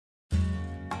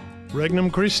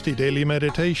Regnum Christi Daily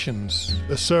Meditations,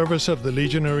 the service of the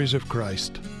Legionaries of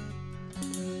Christ.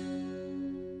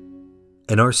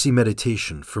 An RC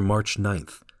Meditation for March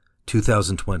 9th,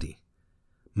 2020,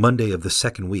 Monday of the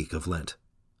second week of Lent.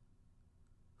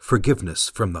 Forgiveness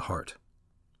from the Heart.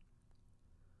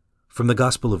 From the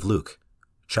Gospel of Luke,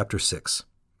 chapter 6.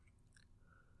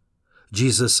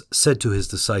 Jesus said to his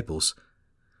disciples,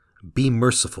 "Be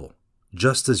merciful,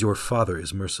 just as your Father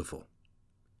is merciful.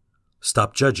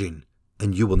 Stop judging,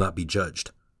 and you will not be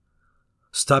judged.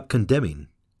 Stop condemning,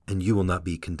 and you will not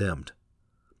be condemned.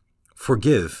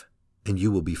 Forgive, and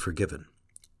you will be forgiven.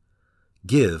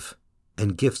 Give,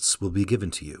 and gifts will be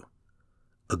given to you.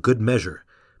 A good measure,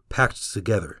 packed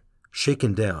together,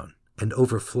 shaken down, and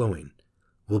overflowing,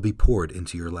 will be poured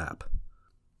into your lap.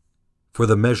 For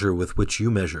the measure with which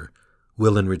you measure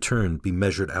will in return be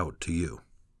measured out to you."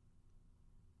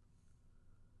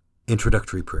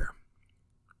 Introductory Prayer.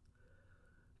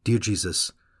 Dear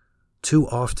Jesus, too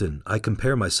often I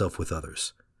compare myself with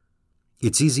others.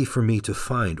 It's easy for me to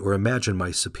find or imagine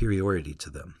my superiority to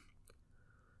them.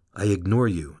 I ignore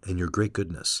you and your great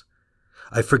goodness.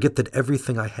 I forget that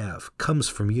everything I have comes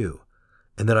from you,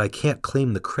 and that I can't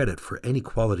claim the credit for any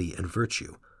quality and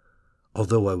virtue,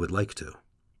 although I would like to.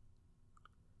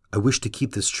 I wish to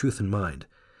keep this truth in mind,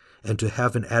 and to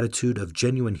have an attitude of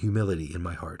genuine humility in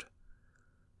my heart.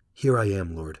 Here I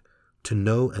am, Lord, to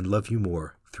know and love you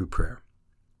more through prayer.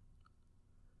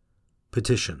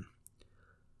 Petition.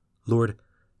 Lord,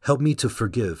 help me to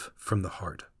forgive from the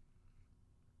heart.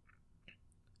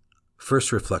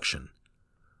 First reflection.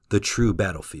 The true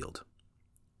battlefield.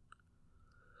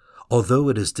 Although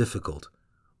it is difficult,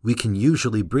 we can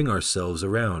usually bring ourselves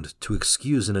around to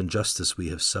excuse an injustice we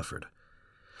have suffered.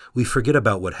 We forget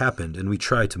about what happened and we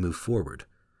try to move forward.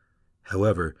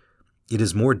 However, it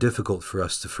is more difficult for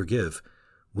us to forgive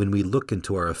when we look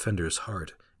into our offender's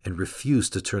heart and refuse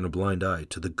to turn a blind eye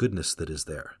to the goodness that is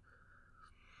there.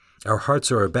 Our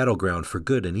hearts are a battleground for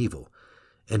good and evil,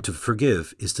 and to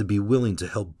forgive is to be willing to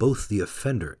help both the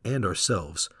offender and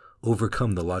ourselves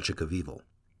overcome the logic of evil.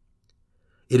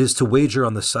 It is to wager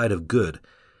on the side of good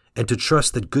and to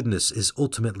trust that goodness is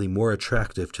ultimately more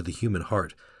attractive to the human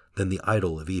heart than the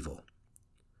idol of evil.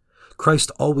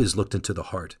 Christ always looked into the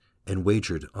heart and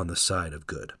wagered on the side of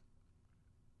good.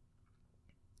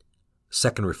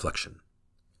 Second reflection.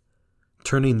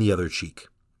 Turning the other cheek.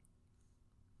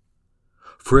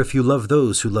 For if you love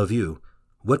those who love you,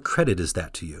 what credit is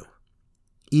that to you?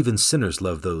 Even sinners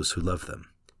love those who love them.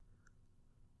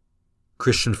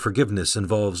 Christian forgiveness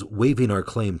involves waiving our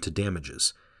claim to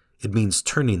damages. It means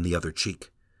turning the other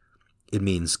cheek. It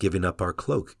means giving up our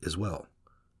cloak as well.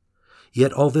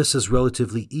 Yet all this is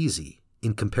relatively easy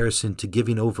in comparison to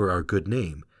giving over our good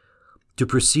name, to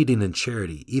proceeding in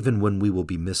charity even when we will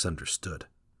be misunderstood.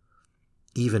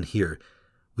 Even here,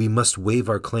 we must waive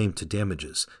our claim to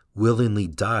damages, willingly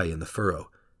die in the furrow,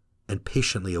 and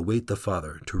patiently await the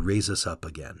Father to raise us up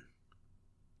again.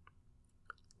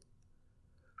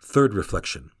 Third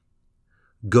reflection.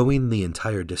 Going the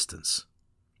entire distance.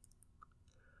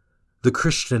 The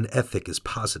Christian ethic is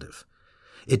positive.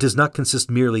 It does not consist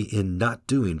merely in not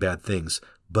doing bad things,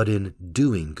 but in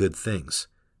doing good things,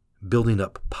 building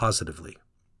up positively.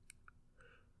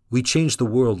 We change the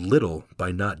world little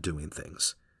by not doing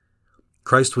things.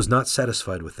 Christ was not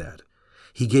satisfied with that.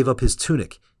 He gave up his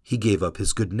tunic, he gave up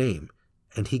his good name,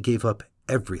 and he gave up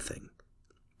everything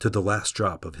to the last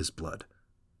drop of his blood.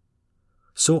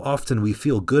 So often we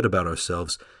feel good about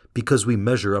ourselves because we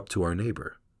measure up to our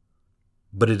neighbor.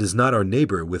 But it is not our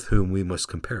neighbor with whom we must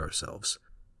compare ourselves.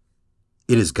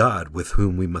 It is God with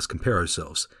whom we must compare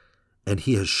ourselves, and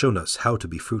he has shown us how to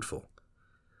be fruitful,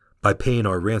 by paying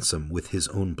our ransom with his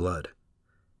own blood.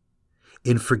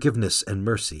 In forgiveness and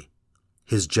mercy,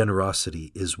 his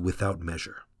generosity is without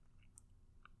measure.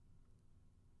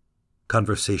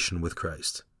 Conversation with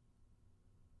Christ.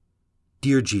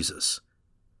 Dear Jesus,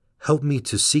 help me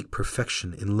to seek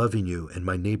perfection in loving you and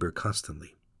my neighbor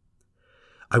constantly.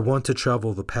 I want to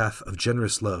travel the path of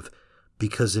generous love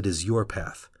because it is your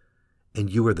path, and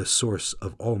you are the source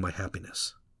of all my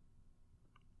happiness.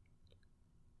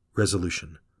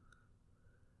 Resolution.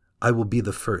 I will be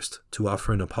the first to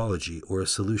offer an apology or a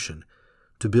solution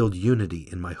to build unity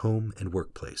in my home and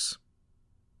workplace.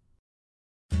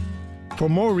 For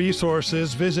more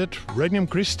resources, visit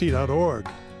regnumchristi.org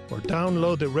or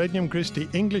download the Regnum Christi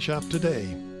English app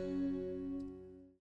today.